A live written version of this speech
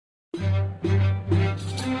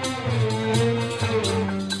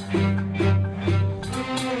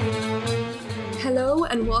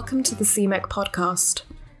welcome to the CMEC podcast.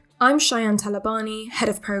 I'm Cheyenne Talabani, Head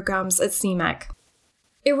of Programs at CMEC.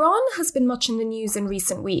 Iran has been much in the news in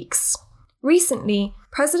recent weeks. Recently,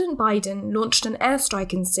 President Biden launched an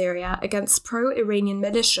airstrike in Syria against pro-Iranian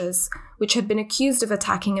militias, which had been accused of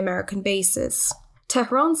attacking American bases.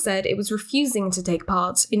 Tehran said it was refusing to take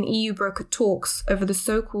part in EU-brokered talks over the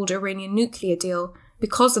so-called Iranian nuclear deal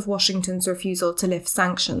because of Washington's refusal to lift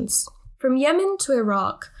sanctions. From Yemen to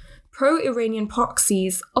Iraq, pro-Iranian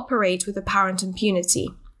proxies operate with apparent impunity,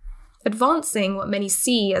 advancing what many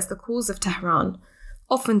see as the cause of Tehran,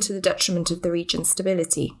 often to the detriment of the region's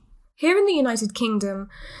stability. Here in the United Kingdom,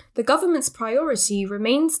 the government's priority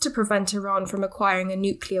remains to prevent Iran from acquiring a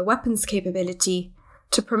nuclear weapons capability,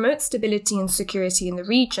 to promote stability and security in the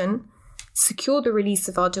region, secure the release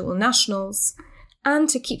of our dual nationals, and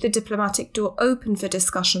to keep the diplomatic door open for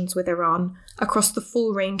discussions with Iran across the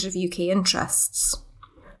full range of UK interests.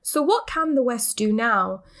 So what can the West do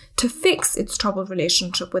now to fix its troubled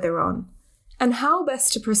relationship with Iran? And how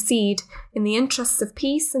best to proceed in the interests of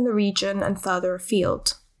peace in the region and further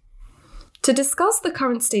afield? To discuss the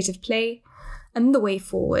current state of play and the way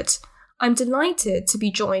forward, I'm delighted to be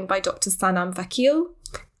joined by Dr. Sanam Vakil,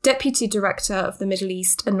 Deputy Director of the Middle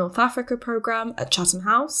East and North Africa Programme at Chatham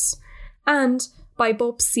House, and by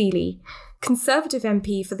Bob Seely, Conservative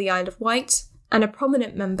MP for the Isle of Wight and a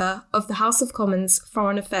prominent member of the House of Commons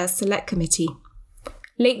Foreign Affairs Select Committee.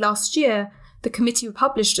 Late last year, the committee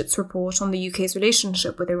published its report on the UK's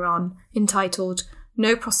relationship with Iran, entitled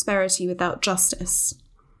No Prosperity Without Justice.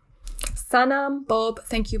 Sanam, Bob,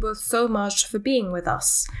 thank you both so much for being with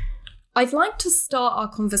us. I'd like to start our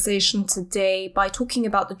conversation today by talking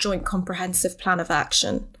about the Joint Comprehensive Plan of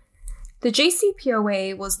Action. The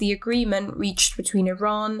JCPOA was the agreement reached between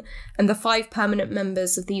Iran and the 5 permanent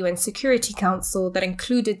members of the UN Security Council that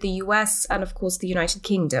included the US and, of course, the United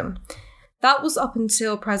Kingdom. That was up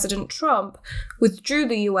until President Trump withdrew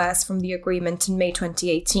the US from the agreement in May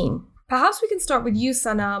 2018. Perhaps we can start with you,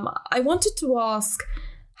 Sanam. I wanted to ask,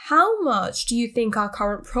 how much do you think our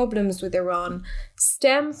current problems with Iran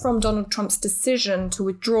stem from Donald Trump's decision to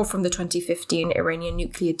withdraw from the 2015 Iranian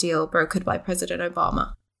nuclear deal brokered by President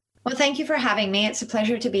Obama? Well, thank you for having me. It's a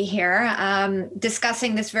pleasure to be here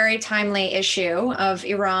discussing this very timely issue of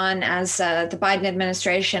Iran as the Biden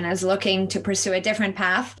administration is looking to pursue a different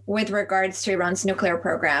path with regards to Iran's nuclear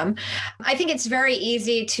program. I think it's very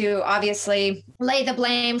easy to obviously lay the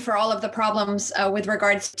blame for all of the problems with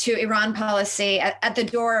regards to Iran policy at the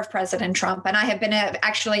door of President Trump. And I have been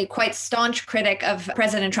actually quite staunch critic of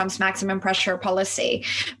President Trump's maximum pressure policy.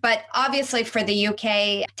 But obviously for the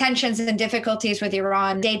UK, tensions and difficulties with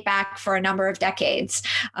Iran date back for a number of decades.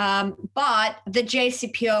 But the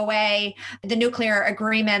JCPOA, the nuclear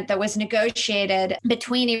agreement that was negotiated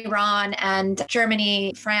between Iran and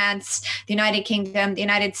Germany, France, the United Kingdom, the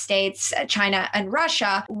United States, China, and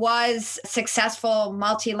Russia, was a successful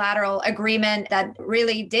multilateral agreement that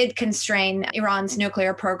really did constrain Iran's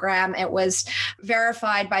nuclear program. It was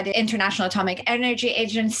verified by the International Atomic Energy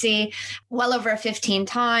Agency well over 15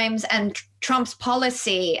 times, and Trump's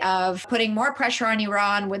policy of putting more pressure on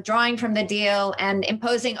Iran, withdrawing from the deal, and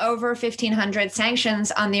imposing over 1,500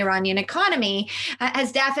 sanctions on the Iranian economy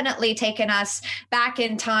has definitely taken us back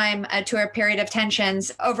in time to a period of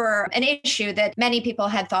tensions over an issue that many people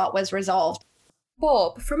had thought was resolved.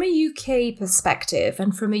 Bob, from a UK perspective,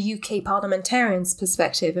 and from a UK parliamentarian's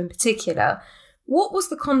perspective in particular, what was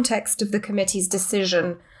the context of the committee's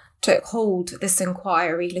decision to hold this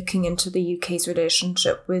inquiry looking into the UK's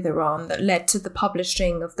relationship with Iran that led to the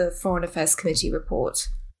publishing of the Foreign Affairs Committee report?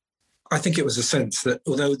 I think it was a sense that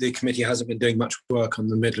although the committee hasn't been doing much work on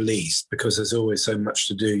the Middle East, because there's always so much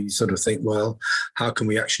to do, you sort of think, well, how can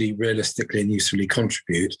we actually realistically and usefully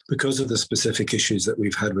contribute? Because of the specific issues that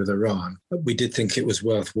we've had with Iran, we did think it was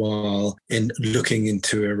worthwhile in looking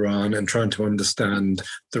into Iran and trying to understand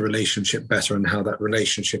the relationship better and how that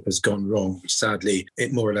relationship has gone wrong, which sadly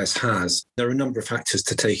it more or less has. There are a number of factors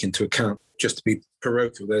to take into account. Just to be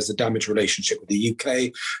parochial, there's a damaged relationship with the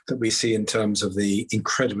UK that we see in terms of the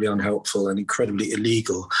incredibly unhelpful and incredibly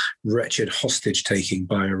illegal, wretched hostage-taking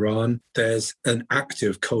by Iran. There's an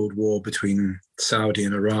active Cold War between Saudi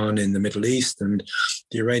and Iran in the Middle East, and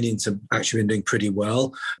the Iranians have actually been doing pretty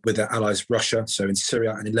well with their allies Russia. So in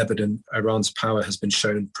Syria and in Lebanon, Iran's power has been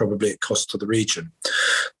shown probably at cost to the region.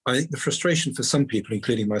 I think the frustration for some people,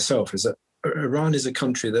 including myself, is that Iran is a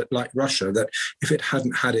country that, like Russia, that if it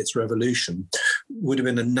hadn't had its revolution, would have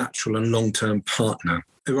been a natural and long-term partner.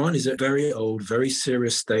 Iran is a very old, very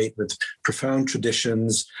serious state with profound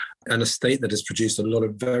traditions, and a state that has produced a lot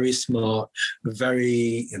of very smart,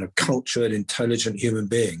 very cultured, intelligent human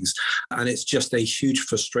beings. And it's just a huge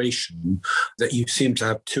frustration that you seem to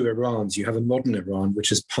have two Irans. You have a modern Iran,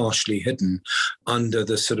 which is partially hidden under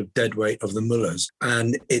the sort of dead weight of the mullahs.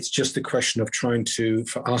 And it's just a question of trying to,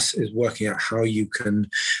 for us, is working out how you can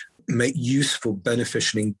make useful,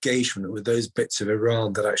 beneficial engagement with those bits of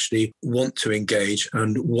Iran that actually want to engage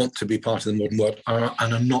and want to be part of the modern world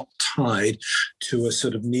and are not tied to a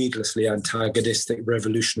sort of needlessly antagonistic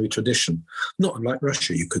revolutionary tradition. Not unlike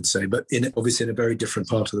Russia, you could say, but obviously in a very different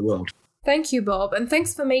part of the world. Thank you, Bob. And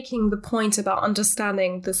thanks for making the point about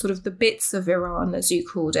understanding the sort of the bits of Iran, as you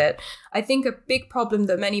called it. I think a big problem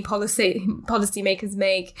that many policymakers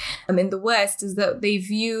make in the West is that they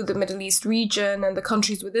view the Middle East region and the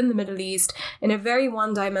countries within the Middle East in a very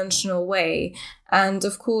one-dimensional way. And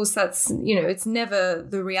of course, that's, it's never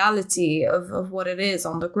the reality of what it is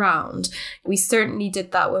on the ground. We certainly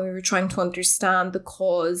did that when we were trying to understand the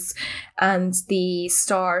cause and the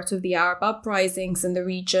start of the Arab uprisings in the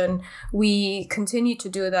region. We continue to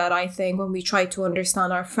do that, I think, when we try to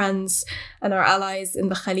understand our friends and our allies in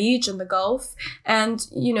the Khalij and the Gulf. And,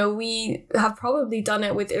 we have probably done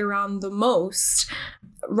it with Iran the most.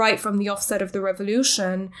 Right from the offset of the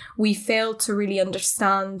revolution, we failed to really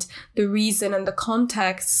understand the reason and the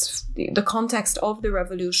context of the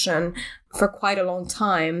revolution for quite a long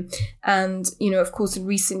time. And, of course, in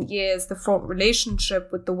recent years, the front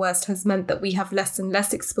relationship with the West has meant that we have less and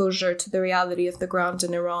less exposure to the reality of the ground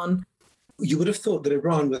in Iran. You would have thought that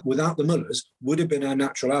Iran, without the mullahs, would have been our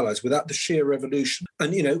natural allies, without the Shia revolution.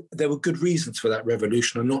 And, there were good reasons for that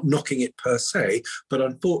revolution. I'm not knocking it per se, but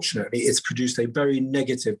unfortunately, it's produced a very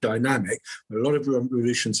negative dynamic. A lot of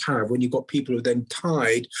revolutions have, when you've got people who are then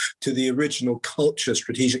tied to the original culture,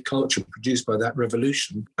 strategic culture produced by that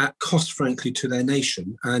revolution, at cost, frankly, to their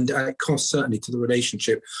nation, and at cost, certainly, to the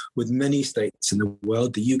relationship with many states in the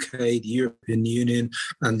world, the UK, the European Union,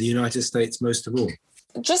 and the United States most of all.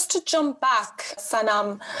 Just to jump back,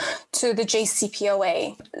 Sanam, to the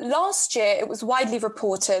JCPOA. Last year, it was widely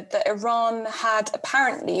reported that Iran had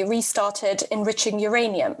apparently restarted enriching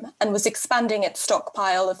uranium and was expanding its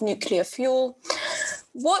stockpile of nuclear fuel.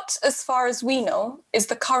 What, as far as we know, is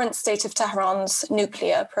the current state of Tehran's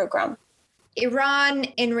nuclear program? Iran,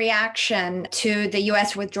 in reaction to the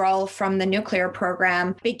U.S. withdrawal from the nuclear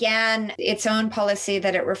program, began its own policy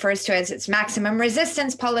that it refers to as its maximum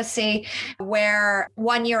resistance policy, where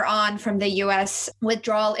 1 year on from the U.S.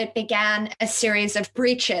 withdrawal, it began a series of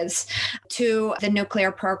breaches to the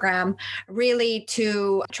nuclear program, really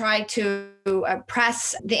to try to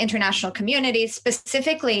press the international community,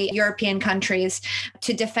 specifically European countries,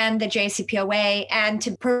 to defend the JCPOA and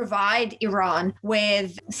to provide Iran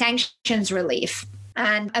with sanctions relief.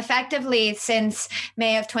 And effectively, since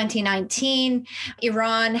May of 2019,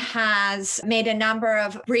 Iran has made a number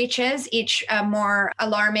of breaches, each more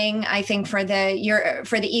alarming, I think, for the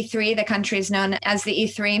E3, the countries known as the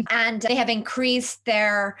E3. And they have increased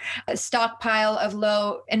their stockpile of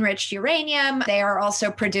low enriched uranium. They are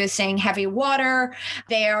also producing heavy water.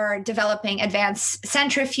 They are developing advanced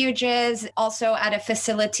centrifuges, also at a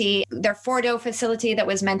facility, their Fordo facility that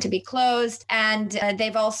was meant to be closed. And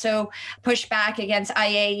they've also pushed back against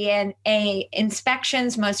IAEA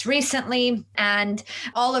inspections most recently, and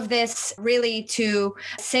all of this really to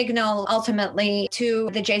signal ultimately to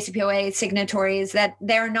the JCPOA signatories that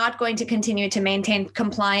they're not going to continue to maintain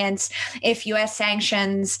compliance if U.S.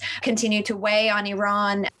 sanctions continue to weigh on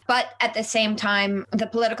Iran. But at the same time, the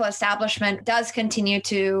political establishment does continue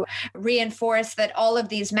to reinforce that all of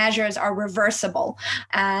these measures are reversible,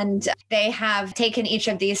 and they have taken each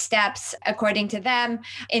of these steps, according to them,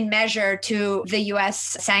 in measure to the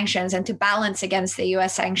U.S. sanctions and to balance against the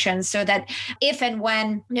U.S. sanctions, so that if and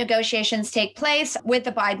when negotiations take place with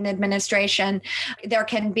the Biden administration, there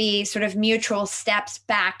can be sort of mutual steps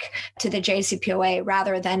back to the JCPOA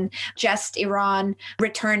rather than just Iran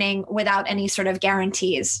returning without any sort of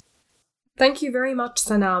guarantees. Thank you very much,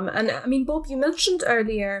 Sanam. And I mean, Bob, you mentioned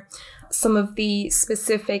earlier some of the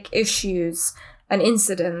specific issues and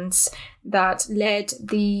incidents that led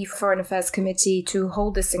the Foreign Affairs Committee to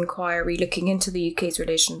hold this inquiry looking into the UK's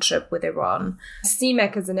relationship with Iran.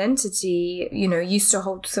 CMEC as an entity, used to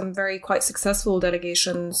hold some quite successful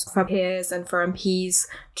delegations for peers and for MPs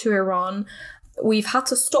to Iran. We've had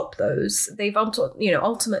to stop those.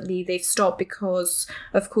 Ultimately they've stopped because,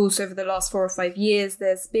 of course, over the last 4 or 5 years,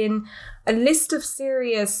 there's been a list of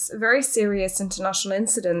very serious international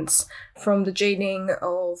incidents, from the jailing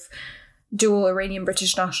of dual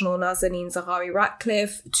Iranian-British national Nazanin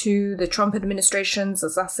Zaghari-Ratcliffe, to the Trump administration's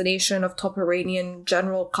assassination of top Iranian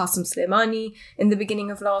General Qasem Soleimani in the beginning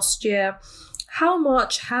of last year. How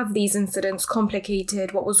much have these incidents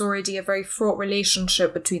complicated what was already a very fraught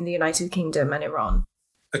relationship between the United Kingdom and Iran?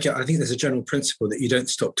 Okay, I think there's a general principle that you don't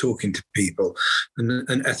stop talking to people, and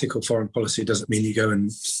an ethical foreign policy doesn't mean you go and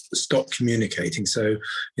stop communicating. So,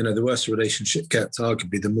 the worse the relationship gets,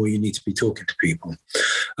 arguably, the more you need to be talking to people.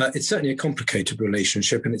 It's certainly a complicated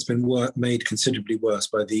relationship, and it's been made considerably worse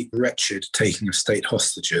by the wretched taking of state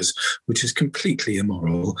hostages, which is completely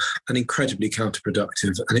immoral and incredibly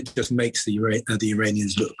counterproductive, and it just makes the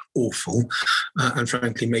Iranians look awful, and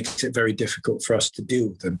frankly makes it very difficult for us to deal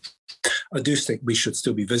with them. I do think we should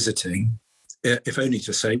still be visiting, if only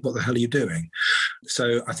to say, what the hell are you doing?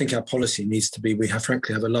 So I think our policy needs to be, we have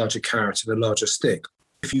a larger carrot and a larger stick.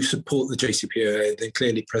 If you support the JCPOA, then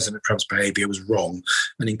clearly President Trump's behavior was wrong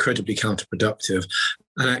and incredibly counterproductive.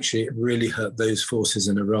 And actually, it really hurt those forces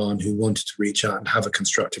in Iran who wanted to reach out and have a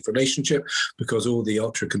constructive relationship, because all the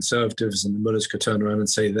ultra-conservatives and the mullahs could turn around and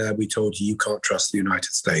say, there, we told you, you can't trust the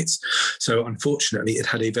United States. So unfortunately, it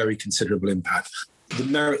had a very considerable impact. The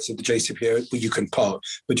merits of the JCPOA, you can park,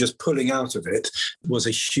 but just pulling out of it was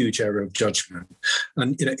a huge error of judgment.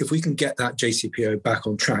 And if we can get that JCPOA back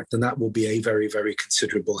on track, then that will be a very, very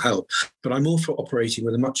considerable help. But I'm all for operating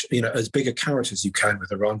with a much, as big a carrot as you can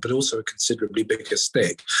with Iran, but also a considerably bigger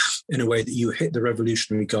stick, in a way that you hit the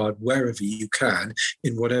Revolutionary Guard wherever you can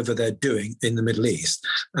in whatever they're doing in the Middle East.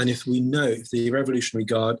 And if the Revolutionary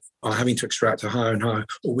Guard are having to extract a higher and higher,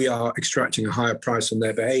 or we are extracting a higher price on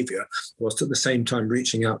their behavior, whilst at the same time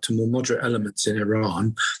reaching out to more moderate elements in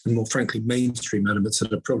Iran and more frankly mainstream elements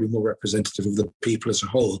that are probably more representative of the people as a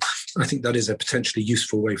whole, I think that is a potentially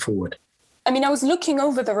useful way forward. I mean, I was looking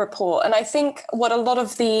over the report, and I think what a lot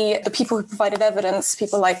of the people who provided evidence,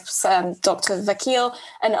 people like Dr. Vakil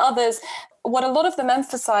and others, what a lot of them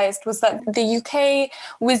emphasized was that the UK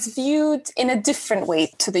was viewed in a different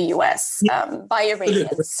way to the US by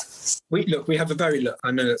Iranians. We have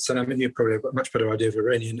I know that Salam, you probably have got a much better idea of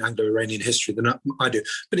Anglo-Iranian history than I do,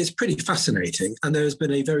 but it's pretty fascinating. And there has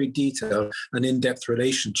been a very detailed and in-depth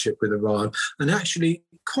relationship with Iran, and actually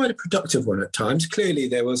quite a productive one at times. Clearly,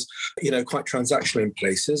 there was, quite transactional in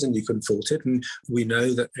places, and you couldn't fault it. And we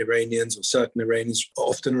know that Iranians, or certain Iranians,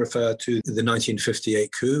 often refer to the 1958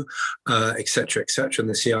 coup, et cetera, and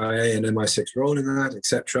the CIA and MI6 role in that, et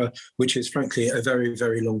cetera, which is frankly a very,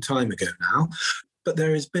 very long time ago now. But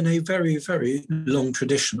there has been a very, very long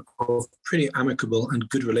tradition of pretty amicable and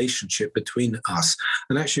good relationship between us,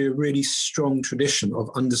 and actually a really strong tradition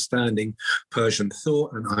of understanding Persian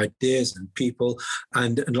thought and ideas and people,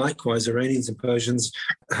 and likewise Iranians and Persians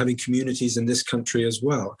having communities in this country as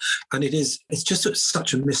well. And it's just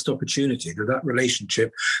such a missed opportunity that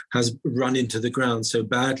relationship has run into the ground so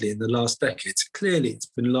badly in the last decades. Clearly, it's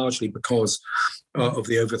been largely because of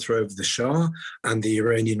the overthrow of the Shah and the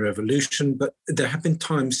Iranian Revolution, but there have been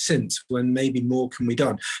times since when maybe more can be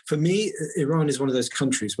done. For me, Iran is one of those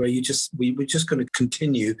countries where we're just going to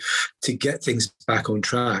continue to get things back on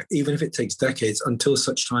track, even if it takes decades, until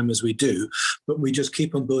such time as we do. But we just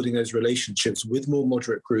keep on building those relationships with more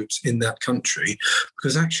moderate groups in that country,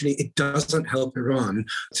 because actually it doesn't help Iran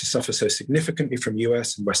to suffer so significantly from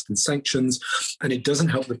US and Western sanctions, and it doesn't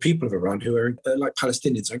help the people of Iran, who are like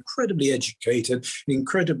Palestinians, are incredibly educated,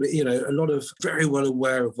 incredibly, a lot of very well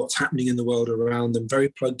aware of what's happening in the world around them, very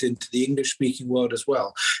plugged into the English-speaking world as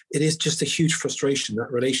well. It is just a huge frustration,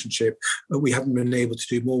 that relationship, we haven't been able to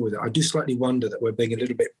do more with it. I do slightly wonder that we're being a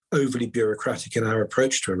little bit overly bureaucratic in our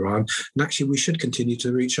approach to Iran, and actually we should continue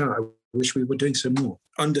to reach out. I wish we were doing so more,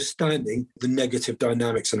 understanding the negative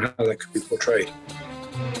dynamics and how that could be portrayed.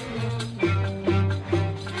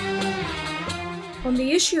 On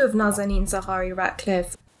the issue of Nazanin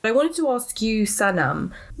Zaghari-Ratcliffe, I wanted to ask you,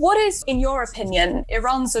 Sanam, what is, in your opinion,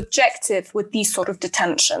 Iran's objective with these sort of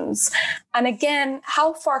detentions? And again,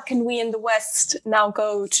 how far can we in the West now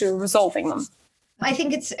go to resolving them? I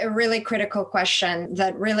think it's a really critical question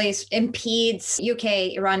that really impedes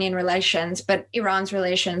UK-Iranian relations, but Iran's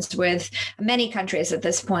relations with many countries at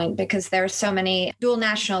this point, because there are so many dual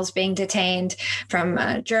nationals being detained from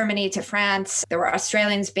Germany to France. There were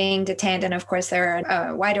Australians being detained. And of course, there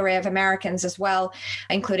are a wide array of Americans as well,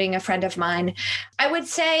 including a friend of mine. I would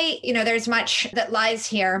say, there's much that lies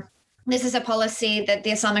here. This is a policy that the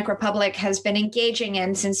Islamic Republic has been engaging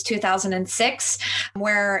in since 2006,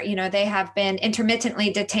 where, they have been intermittently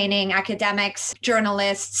detaining academics,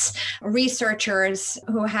 journalists, researchers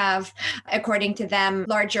who have, according to them,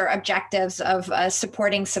 larger objectives of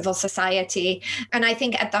supporting civil society. And I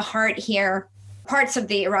think at the heart here, parts of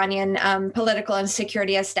the Iranian political and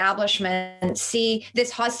security establishment see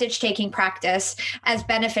this hostage-taking practice as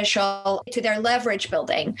beneficial to their leverage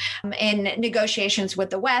building in negotiations with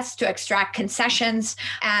the West to extract concessions.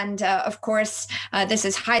 And of course, this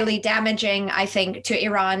is highly damaging, I think, to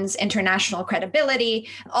Iran's international credibility.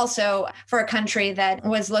 Also, for a country that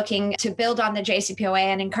was looking to build on the JCPOA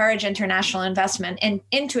and encourage international investment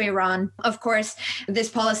into Iran. Of course, this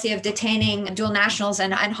policy of detaining dual nationals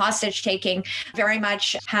and hostage-taking very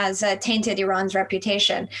much has tainted Iran's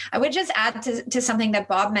reputation. I would just add to something that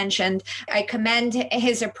Bob mentioned. I commend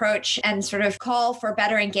his approach and sort of call for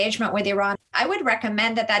better engagement with Iran. I would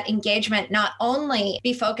recommend that engagement not only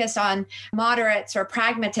be focused on moderates or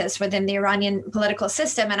pragmatists within the Iranian political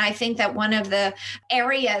system. And I think that one of the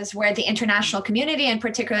areas where the international community, and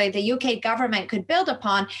particularly the UK government, could build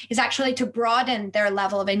upon is actually to broaden their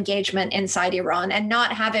level of engagement inside Iran and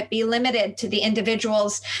not have it be limited to the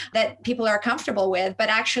individuals that people are comfortable with, but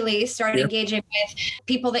actually start engaging with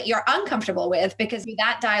people that you're uncomfortable with, because with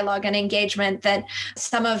that dialogue and engagement that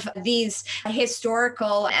some of these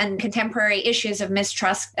historical and contemporary issues of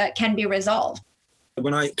mistrust can be resolved.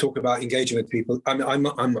 When I talk about engaging with people, I'm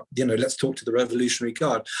let's talk to the Revolutionary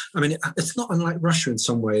Guard. I mean, it's not unlike Russia in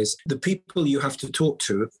some ways. The people you have to talk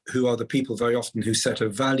to, who are the people very often who set a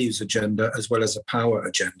values agenda as well as a power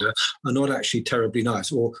agenda, are not actually terribly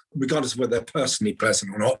nice, or regardless of whether they're personally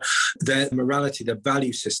pleasant or not, their morality, their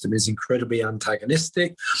value system is incredibly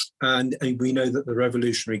antagonistic. And we know that the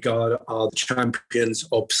Revolutionary Guard are the champions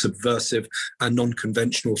of subversive and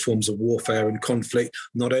non-conventional forms of warfare and conflict,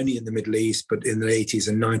 not only in the Middle East, but in the 80s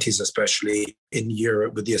and 90s, especially in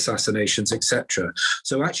Europe with the assassinations, etc.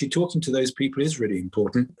 So actually talking to those people is really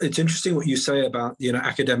important. It's interesting what you say about,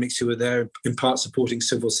 academics who are there in part supporting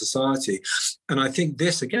civil society. And I think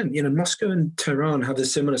this, again, Moscow and Tehran have a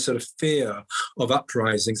similar sort of fear of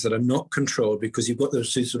uprisings that are not controlled, because you've got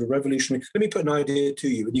those sort of revolutionary. Let me put an idea to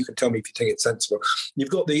you, and you can tell me if you think it's sensible. You've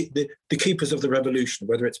got the keepers of the revolution,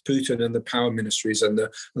 whether it's Putin and the power ministries and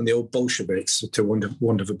the old Bolsheviks, to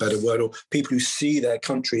want of a better word, or people who see their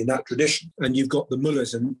country in that tradition. And you've got the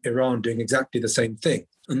mullahs in Iran doing exactly the same thing.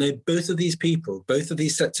 And both of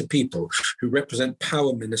these sets of people who represent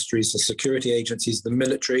power ministries, the security agencies, the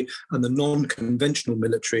military, and the non-conventional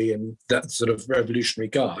military and that sort of Revolutionary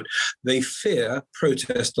Guard, they fear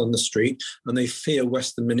protest on the street, and they fear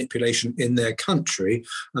Western manipulation in their country,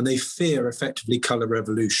 and they fear effectively color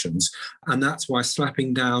revolutions. And that's why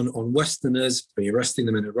slapping down on Westerners, by arresting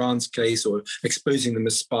them in Iran's case, or exposing them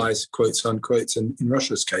as spies, quotes, unquotes, in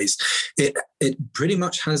Russia's case, it pretty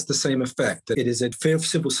much has the same effect. That it is a fear of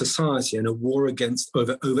civil society and a war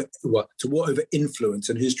over influence,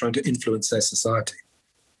 and who's trying to influence their society.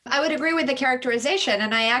 I would agree with the characterization.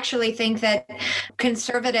 And I actually think that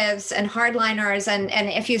conservatives and hardliners, and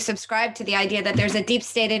if you subscribe to the idea that there's a deep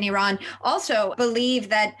state in Iran, also believe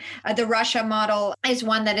that the Russia model is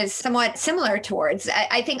one that is somewhat similar towards.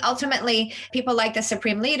 I think ultimately people like the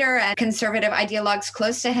supreme leader and conservative ideologues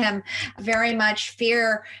close to him very much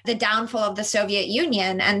fear the downfall of the Soviet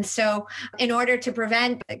Union. And so in order to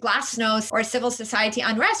prevent glasnost or civil society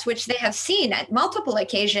unrest, which they have seen at multiple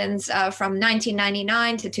occasions from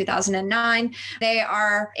 1999 to 2009. They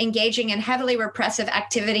are engaging in heavily repressive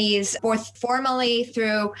activities, both formally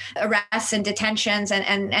through arrests and detentions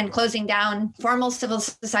and closing down formal civil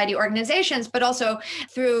society organizations, but also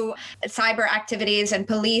through cyber activities and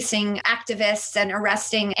policing activists and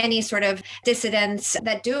arresting any sort of dissidents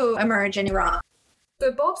that do emerge in Iran.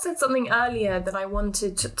 So Bob said something earlier that I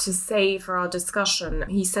wanted to say for our discussion.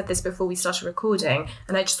 He said this before we started recording,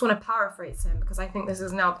 and I just want to paraphrase him because I think this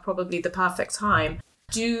is now probably the perfect time.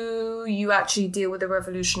 Do you actually deal with the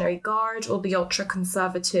Revolutionary Guard or the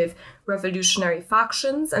ultra-conservative revolutionary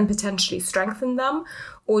factions and potentially strengthen them?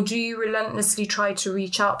 Or do you relentlessly try to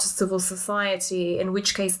reach out to civil society, in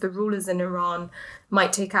which case the rulers in Iran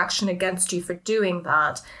might take action against you for doing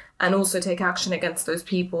that, and also take action against those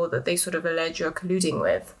people that they sort of allege you're colluding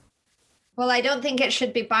with? Well, I don't think it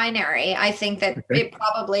should be binary. I think that it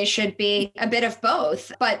probably should be a bit of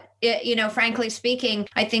both. But, frankly speaking,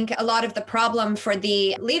 I think a lot of the problem for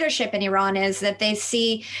the leadership in Iran is that they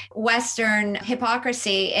see Western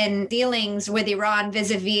hypocrisy in dealings with Iran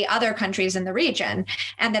vis-a-vis other countries in the region,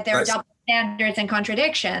 and that they're double standards and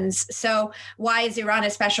contradictions. So why is Iran a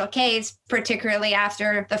special case, particularly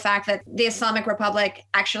after the fact that the Islamic Republic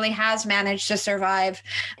actually has managed to survive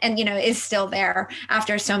and, is still there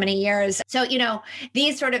after so many years? So,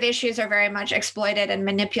 these sort of issues are very much exploited and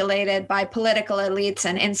manipulated by political elites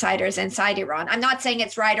and insiders inside Iran. I'm not saying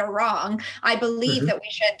it's right or wrong. I believe that we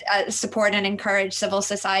should support and encourage civil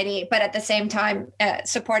society, but at the same time,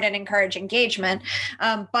 support and encourage engagement.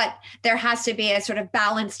 But there has to be a sort of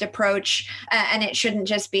balanced approach, and it shouldn't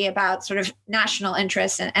just be about sort of national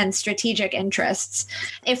interests and strategic interests.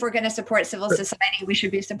 If we're going to support civil society, we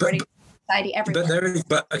should be supporting society everywhere.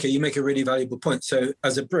 But okay, you make a really valuable point. So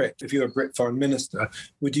as a Brit, if you're a Brit foreign minister,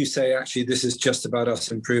 would you say actually this is just about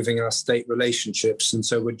us improving our state relationships, and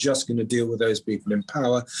so we're just going to deal with those people in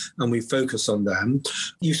power and we focus on them?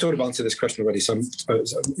 You sort of answered this question already, so I'm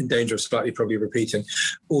in danger of slightly probably repeating.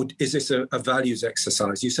 Or is this a values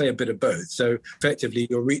exercise? You say a bit of both. So effectively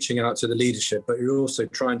you're reaching out to the leadership, but you're also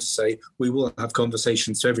trying to say we will have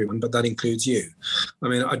conversations to everyone, but that includes you. I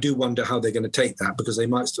mean, I do wonder how they're going to take that, because they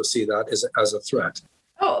might still see that as a threat.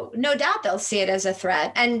 Oh, no doubt they'll see it as a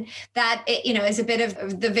threat. And that, is a bit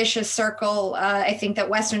of the vicious circle I think that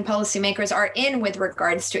Western policymakers are in with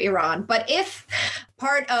regards to Iran. But if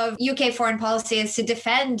part of UK foreign policy is to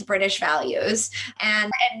defend British values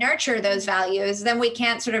and nurture those values, then we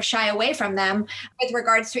can't sort of shy away from them with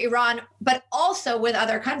regards to Iran, but also with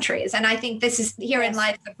other countries. And I think this is herein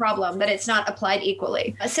lies the problem, that it's not applied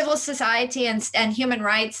equally. Civil society and human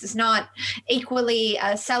rights is not equally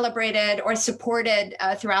celebrated or supported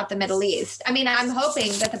throughout the Middle East. I mean, I'm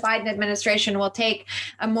hoping that the Biden administration will take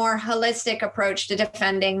a more holistic approach to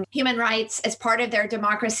defending human rights as part of their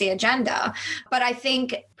democracy agenda. But I think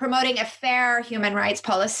promoting a fair human rights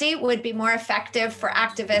policy would be more effective for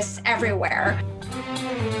activists everywhere.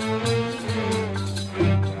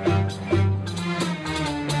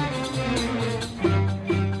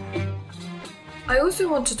 I also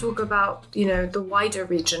want to talk about, the wider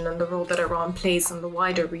region and the role that Iran plays in the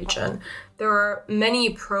wider region. There are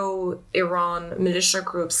many pro-Iran militia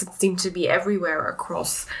groups that seem to be everywhere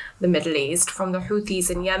across the Middle East, from the Houthis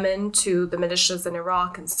in Yemen to the militias in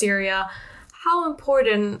Iraq and Syria. How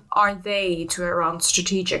important are they to Iran's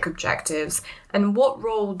strategic objectives, and what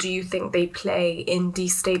role do you think they play in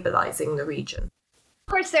destabilizing the region?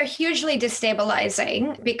 Of course, they're hugely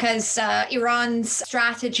destabilizing because Iran's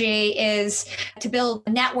strategy is to build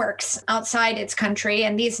networks outside its country.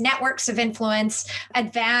 And these networks of influence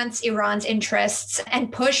advance Iran's interests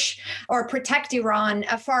and push or protect Iran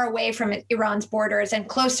far away from Iran's borders and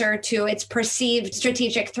closer to its perceived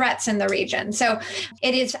strategic threats in the region. So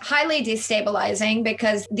it is highly destabilizing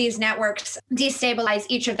because these networks destabilize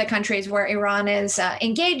each of the countries where Iran is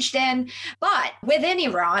engaged in. But within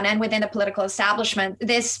Iran and within the political establishment,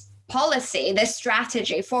 this policy, this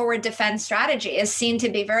strategy, forward defense strategy, is seen to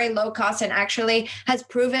be very low cost and actually has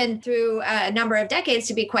proven through a number of decades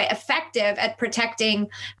to be quite effective at protecting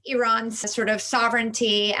Iran's sort of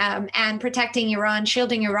sovereignty and protecting Iran,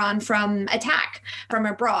 shielding Iran from attack from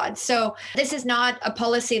abroad. So this is not a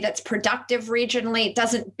policy that's productive regionally. It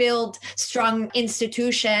doesn't build strong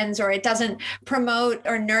institutions, or it doesn't promote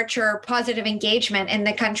or nurture positive engagement in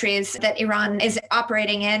the countries that Iran is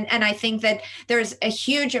operating in. And I think that there's a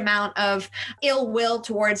huge amount of ill will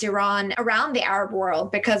towards Iran around the Arab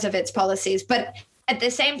world because of its policies. But at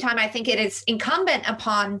the same time, I think it is incumbent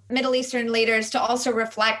upon Middle Eastern leaders to also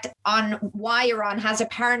reflect on why Iran has a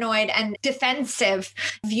paranoid and defensive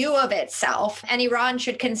view of itself. And Iran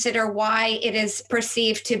should consider why it is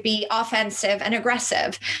perceived to be offensive and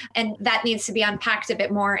aggressive. And that needs to be unpacked a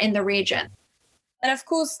bit more in the region. And of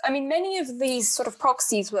course, I mean, many of these sort of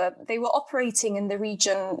proxies were operating in the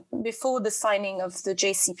region before the signing of the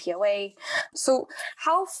JCPOA. So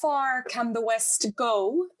how far can the West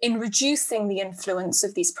go in reducing the influence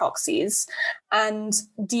of these proxies and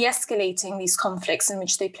de-escalating these conflicts in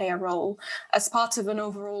which they play a role as part of an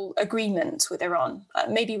overall agreement with Iran?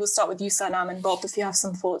 Maybe we'll start with you, Sanam, and Bob, if you have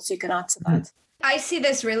some thoughts you can add to that. I see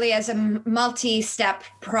this really as a multi-step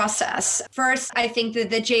process. First, I think that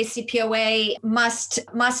the JCPOA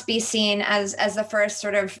must be seen as the first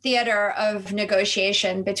sort of theater of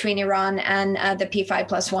negotiation between Iran and the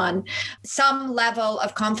P5+1. Some level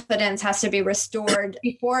of confidence has to be restored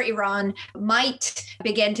before Iran might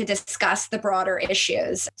begin to discuss the broader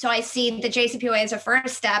issues. So I see the JCPOA as a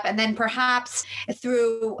first step, and then perhaps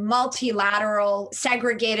through multilateral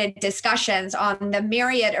segregated discussions on the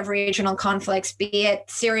myriad of regional conflicts, be it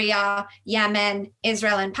Syria, Yemen,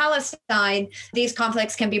 Israel, and Palestine, these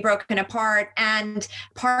conflicts can be broken apart and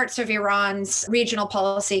parts of Iran's regional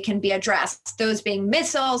policy can be addressed, those being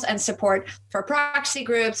missiles and support for proxy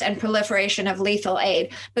groups and proliferation of lethal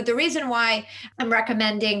aid. But the reason why I'm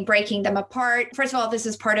recommending breaking them apart, first of all, this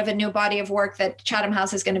is part of a new body of work that Chatham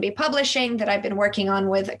House is going to be publishing that I've been working on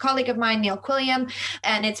with a colleague of mine, Neil Quilliam,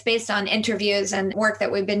 and it's based on interviews and work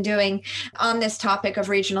that we've been doing on this topic of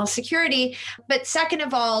regional security. But second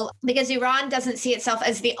of all, because Iran doesn't see itself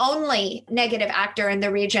as the only negative actor in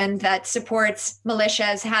the region that supports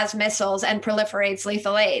militias, has missiles, and proliferates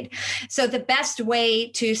lethal aid. So the best way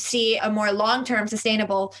to see a more long-term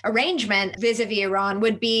sustainable arrangement vis-a-vis Iran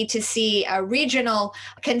would be to see regional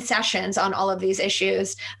concessions on all of these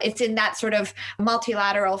issues. It's in that sort of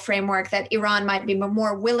multilateral framework that Iran might be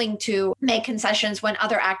more willing to make concessions when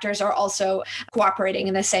other actors are also cooperating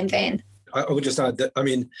in the same vein. I would just add that, I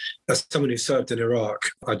mean, as someone who served in Iraq,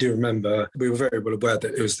 I do remember we were very well aware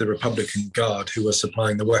that it was the Republican Guard who was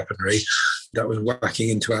supplying the weaponry that was whacking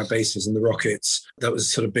into our bases and the rockets that was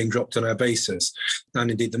sort of being dropped on our bases, and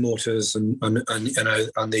indeed the mortars and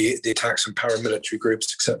the attacks on paramilitary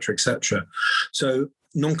groups, et cetera, et cetera. So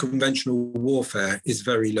non-conventional warfare is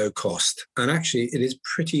very low cost. And actually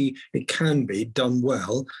it can be done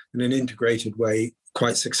well in an integrated way,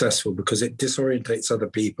 quite successful, because it disorientates other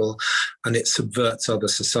people and it subverts other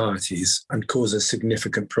societies and causes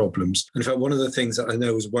significant problems. In fact, one of the things that I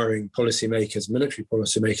know was worrying policymakers, military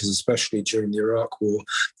policymakers, especially during the Iraq War,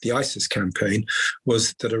 the ISIS campaign,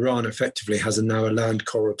 was that Iran effectively has now a land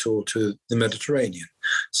corridor to the Mediterranean.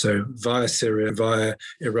 So via Syria, via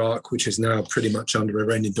Iraq, which is now pretty much under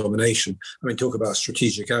Iranian domination. I mean, talk about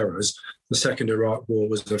strategic errors. The second Iraq war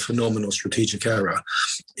was a phenomenal strategic error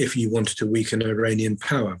if you wanted to weaken Iranian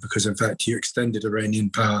power, because in fact you extended Iranian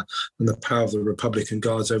power and the power of the Republican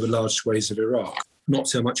Guards over large swathes of Iraq. Not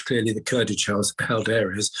so much clearly the Kurdish held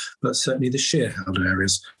areas, but certainly the Shia held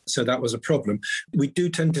areas. So that was a problem. We do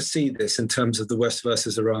tend to see this in terms of the West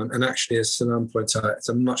versus Iran. And actually, as Sanam points out, it's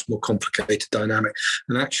a much more complicated dynamic.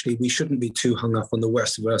 And actually, we shouldn't be too hung up on the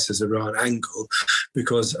West versus Iran angle,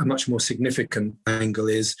 because a much more significant angle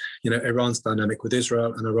is, Iran's dynamic with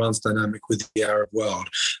Israel and Iran's dynamic with the Arab world.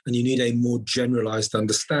 And you need a more generalized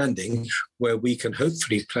understanding where we can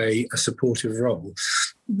hopefully play a supportive role,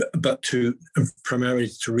 but primarily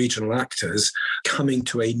to regional actors coming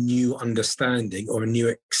to a new understanding or a new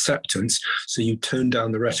acceptance. So you tone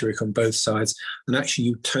down the rhetoric on both sides, and actually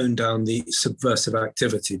you tone down the subversive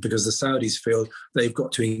activity, because the Saudis feel they've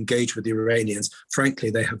got to engage with the Iranians. Frankly,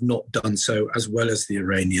 they have not done so as well as the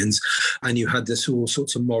Iranians. And you had this all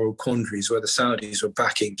sorts of moral quandaries where the Saudis were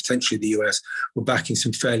backing, potentially the US, were backing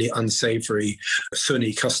some fairly unsavory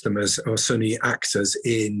Sunni customers or Sunni actors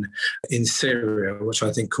in Syria, which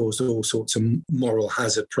I think caused all sorts of moral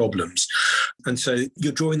hazard problems. And so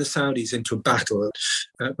you're drawing the Saudis into a battle.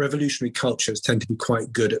 Revolutionary cultures tend to be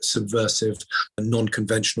quite good at subversive and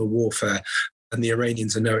non-conventional warfare, and the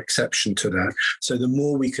Iranians are no exception to that. So the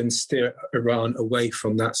more we can steer Iran away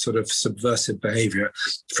from that sort of subversive behavior,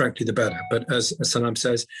 frankly, the better. But as Sanam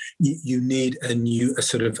says, you need a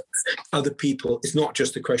sort of other people. It's not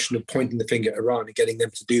just a question of pointing the finger at Iran and getting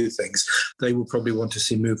them to do things. They will probably want to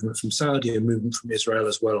see movement from Saudi and movement from Israel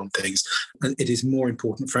as well on things. And it is more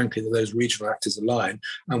important, frankly, that those regional actors align,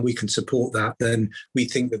 and we can support that. Then we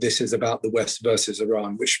think that this is about the West versus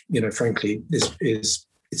Iran, which, frankly, is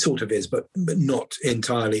it sort of is, but not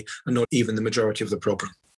entirely, and not even the majority of the problem.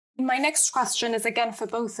 My next question is again for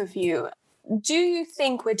both of you. Do you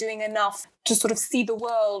think we're doing enough to sort of see the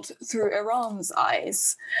world through Iran's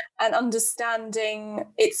eyes and understanding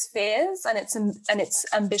its fears and its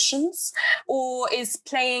ambitions? Or is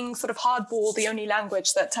playing sort of hardball the only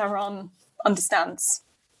language that Tehran understands?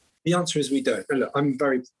 The answer is we don't. Look, I'm a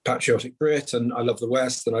very patriotic Brit, and I love the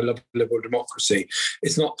West, and I love liberal democracy.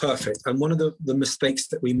 It's not perfect. And one of the mistakes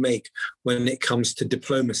that we make when it comes to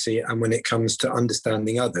diplomacy and when it comes to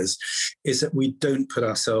understanding others is that we don't put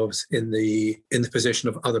ourselves in the position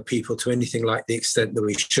of other people to anything like the extent that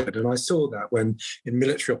we should. And I saw that when in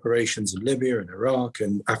military operations in Libya and Iraq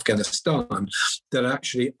and Afghanistan, that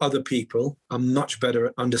actually other people are much better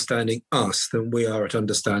at understanding us than we are at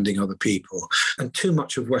understanding other people. And too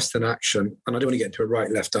much of Western action, and I don't want to get into a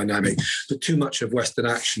right-left dynamic, but too much of Western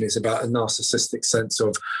action is about a narcissistic sense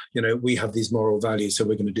of, we have these moral values, so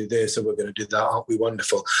we're going to do this, or we're going to do that, aren't we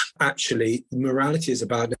wonderful? Actually, morality is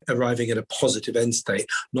about arriving at a positive end state,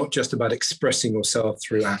 not just about expressing yourself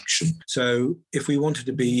through action. So if we wanted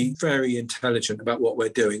to be very intelligent about what we're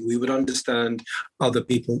doing, we would understand other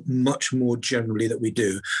people much more generally than we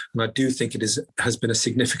do. And I do think it has been a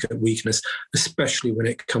significant weakness, especially when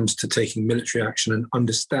it comes to taking military action and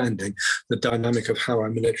understanding understanding the dynamic of how our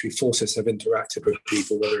military forces have interacted with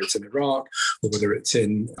people, whether it's in Iraq or whether it's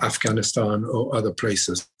in Afghanistan or other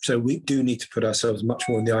places. So we do need to put ourselves much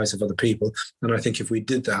more in the eyes of other people. And I think if we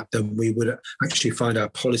did that, then we would actually find our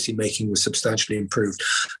policy making was substantially improved.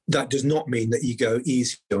 That does not mean that you go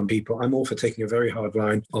easy on people. I'm all for taking a very hard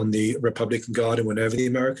line on the Republican Guard, and whenever the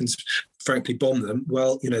Americans frankly bomb them,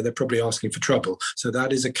 well, they're probably asking for trouble. So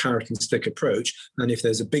that is a carrot and stick approach. And if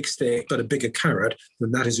there's a big stick but a bigger carrot,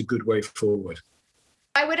 then that is a good way forward.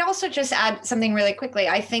 I would also just add something really quickly.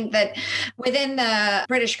 I think that within the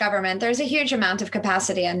British government, there's a huge amount of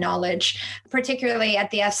capacity and knowledge, particularly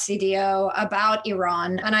at the FCDO, about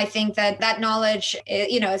Iran. And I think that knowledge,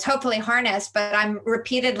 is hopefully harnessed, but I'm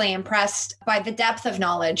repeatedly impressed by the depth of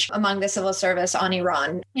knowledge among the civil service on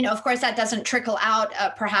Iran. Of course, that doesn't trickle out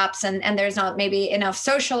perhaps, and there's not maybe enough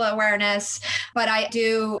social awareness, but I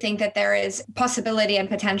do think that there is possibility and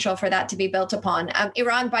potential for that to be built upon.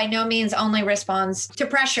 Iran by no means only responds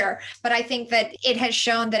to pressure, but I think that it has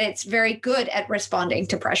shown that it's very good at responding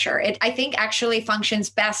to pressure. It, I think, actually functions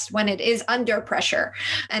best when it is under pressure.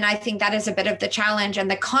 And I think that is a bit of the challenge and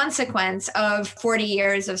the consequence of 40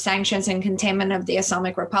 years of sanctions and containment of the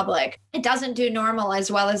Islamic Republic. It doesn't do normal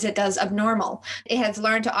as well as it does abnormal. It has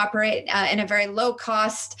learned to operate in a very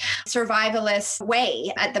low-cost, survivalist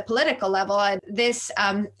way at the political level. This,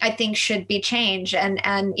 I think, should be changed.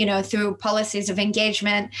 And through policies of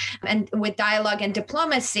engagement and with dialogue and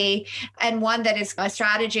diplomacy, and one that is a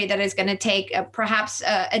strategy that is going to take perhaps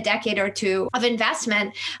a decade or two of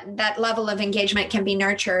investment, that level of engagement can be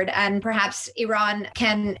nurtured, and perhaps Iran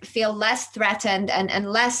can feel less threatened and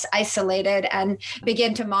less isolated and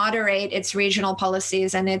begin to moderate its regional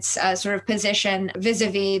policies and its sort of position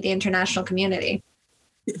vis-a-vis the international community.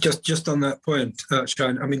 Just on that point,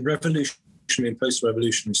 Shayan, revolutionary and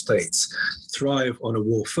post-revolutionary states thrive on a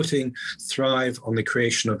war footing, thrive on the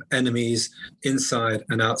creation of enemies inside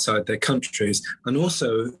and outside their countries. And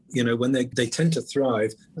also, when they tend to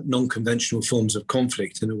thrive at non-conventional forms of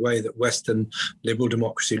conflict in a way that Western liberal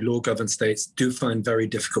democracy, law-governed states do find very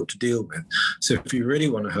difficult to deal with. So if you really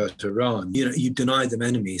want to hurt Iran, you deny them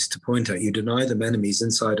enemies to point at. You deny them enemies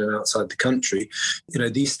inside and outside the country.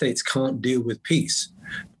 These states can't deal with peace,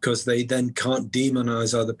 because they then can't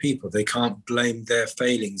demonize other people. They can't blame their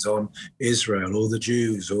failings on Israel or the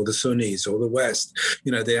Jews or the Sunnis or the West.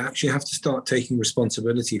 They actually have to start taking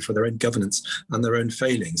responsibility for their own governance and their own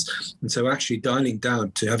failings. And so actually dialing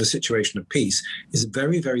down to have a situation of peace is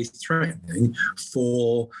very, very threatening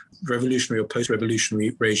for revolutionary or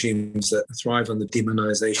post-revolutionary regimes that thrive on the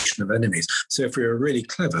demonization of enemies. So if we were really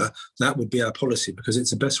clever, that would be our policy, because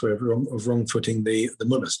it's the best way of wrong-footing the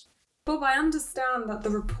mullahs. Bob, I understand that the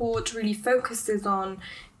report really focuses on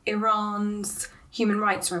Iran's human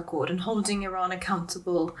rights record and holding Iran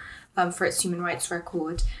accountable for its human rights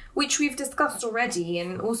record, which we've discussed already.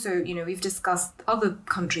 And also, we've discussed other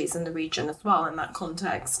countries in the region as well in that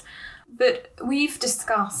context. But we've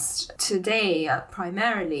discussed today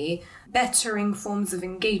primarily bettering forms of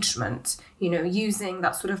engagement, using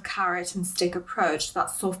that sort of carrot and stick approach, that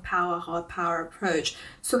soft power, hard power approach.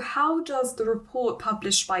 So how does the report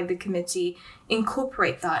published by the committee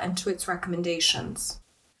incorporate that into its recommendations?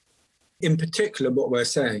 In particular, what we're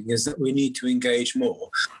saying is that we need to engage more.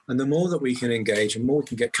 And the more that we can engage and more we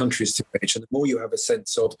can get countries to engage, and the more you have a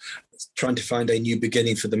sense of trying to find a new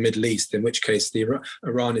beginning for the Middle East, in which case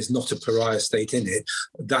Iran is not a pariah state in it,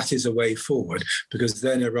 that is a way forward, because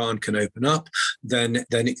then Iran can open up, then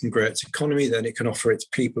it can grow its economy, then it can offer its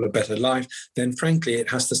people a better life. Then, frankly, it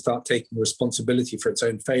has to start taking responsibility for its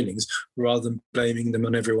own failings rather than blaming them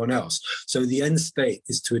on everyone else. So the end state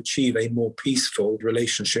is to achieve a more peaceful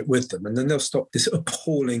relationship with them. And then they'll stop this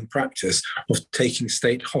appalling practice of taking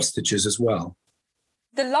state hostages as well.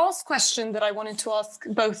 The last question that I wanted to ask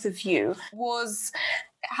both of you was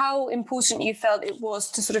how important you felt it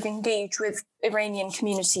was to sort of engage with Iranian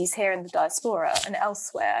communities here in the diaspora and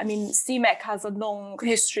elsewhere. CMEC has a long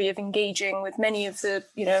history of engaging with many of the,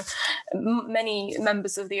 many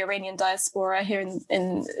members of the Iranian diaspora here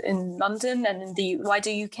in London and in the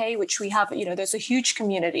wider UK, which we have, there's a huge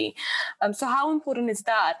community. So how important is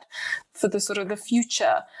that for the sort of the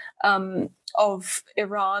future of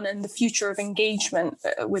Iran and the future of engagement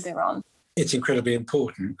with Iran? It's incredibly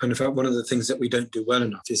important. And in fact, one of the things that we don't do well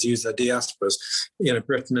enough is use our diasporas.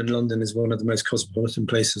 Britain and London is one of the most cosmopolitan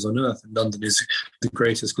places on earth, and London is the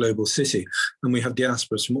greatest global city. And we have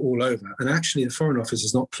diasporas from all over. And actually, the Foreign Office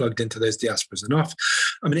is not plugged into those diasporas enough.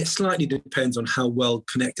 I mean, it slightly depends on how well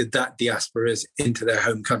connected that diaspora is into their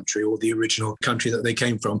home country or the original country that they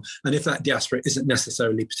came from. And if that diaspora isn't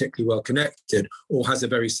necessarily particularly well connected or has a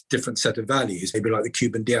very different set of values, maybe like the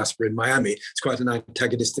Cuban diaspora in Miami, it's quite an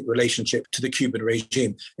antagonistic relationship to the Cuban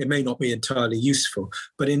regime. It may not be entirely useful.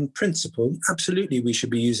 But in principle, absolutely, we should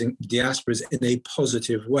be using diasporas in a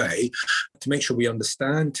positive way to make sure we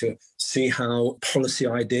understand, to see how policy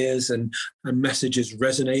ideas and messages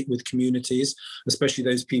resonate with communities, especially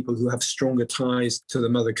those people who have stronger ties to the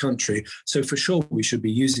mother country. So for sure, we should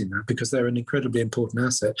be using that because they're an incredibly important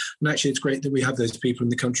asset. And actually, it's great that we have those people in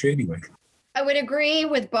the country anyway. I would agree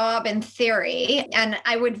with Bob in theory, and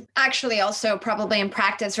I would actually also probably in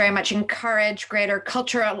practice very much encourage greater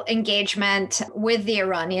cultural engagement with the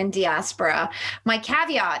Iranian diaspora. My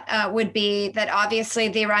caveat would be that obviously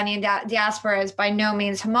the Iranian diaspora is by no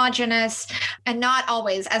means homogenous and not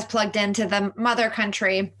always as plugged into the mother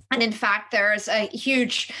country. And in fact, there's a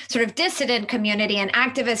huge sort of dissident community and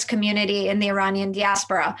activist community in the Iranian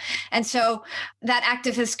diaspora. And so that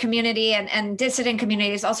activist community and dissident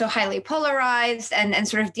community is also highly polarized, and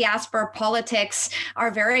sort of diaspora politics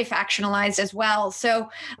are very factionalized as well. So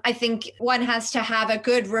I think one has to have a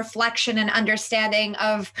good reflection and understanding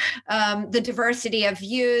of the diversity of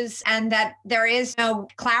views, and that there is no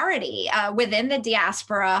clarity within the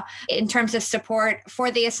diaspora in terms of support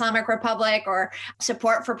for the Islamic Republic or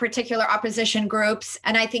support for particular opposition groups.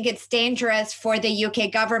 And I think it's dangerous for the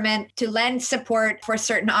UK government to lend support for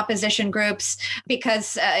certain opposition groups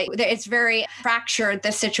because it's very fractured,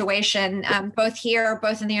 the situation, both here,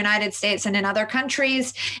 both in the United States and in other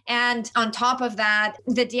countries. And on top of that,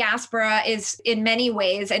 the diaspora is in many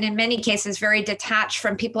ways and in many cases very detached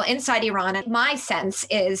from people inside Iran. And my sense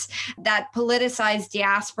is that politicized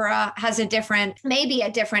diaspora has maybe a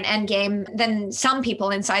different endgame than some people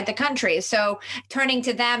inside the country. So turning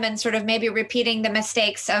to them and sort of maybe repeating the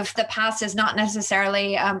mistakes of the past is not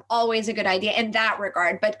necessarily always a good idea in that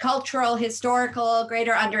regard. But cultural, historical,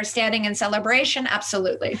 greater understanding and celebration,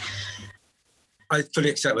 absolutely. I fully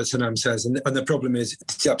accept what Sanam says, and the problem is,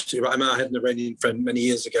 it's absolutely right. I had an Iranian friend many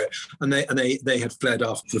years ago, and they had fled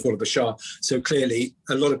after the fall of the Shah. So clearly,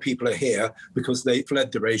 a lot of people are here because they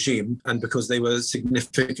fled the regime and because they were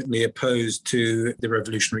significantly opposed to the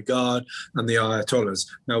Revolutionary Guard and the Ayatollahs.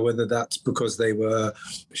 Now, whether that's because they were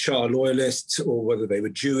Shah loyalists or whether they were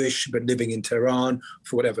Jewish but living in Tehran,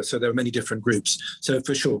 for whatever. So there are many different groups. So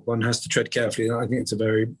for sure, one has to tread carefully. And I think it's a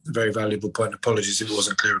very, very valuable point. Apologies if it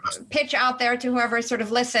wasn't clear about it. Pitch out there to whoever sort of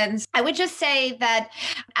listens. I would just say that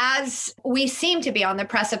as we seem to be on the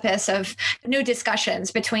precipice of new discussions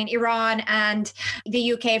between Iran and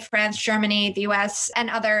the UK, France, Germany, the US, and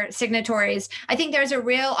other signatories, I think there's a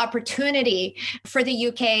real opportunity for the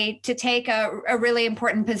UK to take a really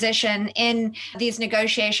important position in these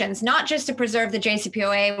negotiations, not just to preserve the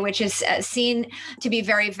JCPOA, which is seen to be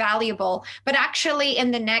very valuable, but actually in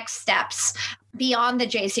the next steps beyond the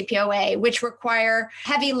JCPOA, which require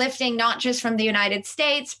heavy lifting, not just from the United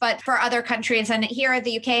States, but for other countries. And here,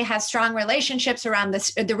 the UK has strong relationships around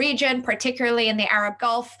the region, particularly in the Arab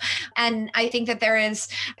Gulf. And I think that there is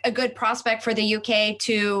a good prospect for the UK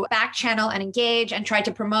to back channel and engage and try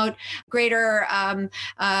to promote greater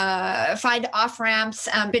find off-ramps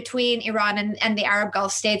between Iran and the Arab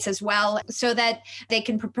Gulf states as well, so that they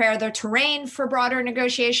can prepare their terrain for broader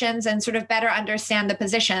negotiations and sort of better understand the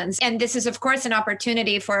positions. And this is, of course, an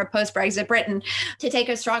opportunity for a post-Brexit Britain to take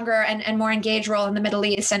a stronger and more engaged role in the Middle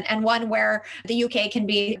East, and one where the UK can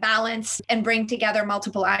be balanced and bring together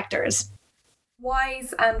multiple actors.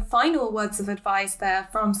 Wise and final words of advice there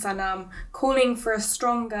from Sanam, calling for a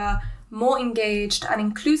stronger, more engaged and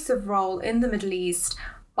inclusive role in the Middle East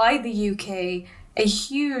by the UK, a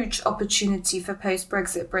huge opportunity for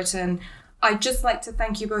post-Brexit Britain. I'd just like to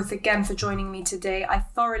thank you both again for joining me today. I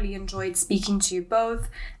thoroughly enjoyed speaking to you both,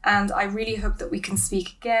 and I really hope that we can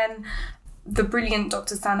speak again. The brilliant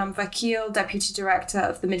Dr. Sanam Vakil, Deputy Director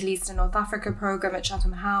of the Middle East and North Africa Programme at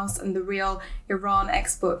Chatham House and the Real Iran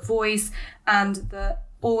Expert Voice, and the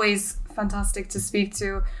always fantastic to speak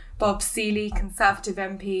to Bob Seely, Conservative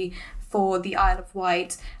MP for the Isle of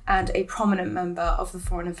Wight and a prominent member of the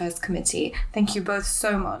Foreign Affairs Committee. Thank you both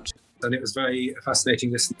so much. And it was very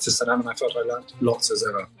fascinating listening to Sanam, and I felt I learned lots as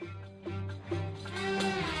ever.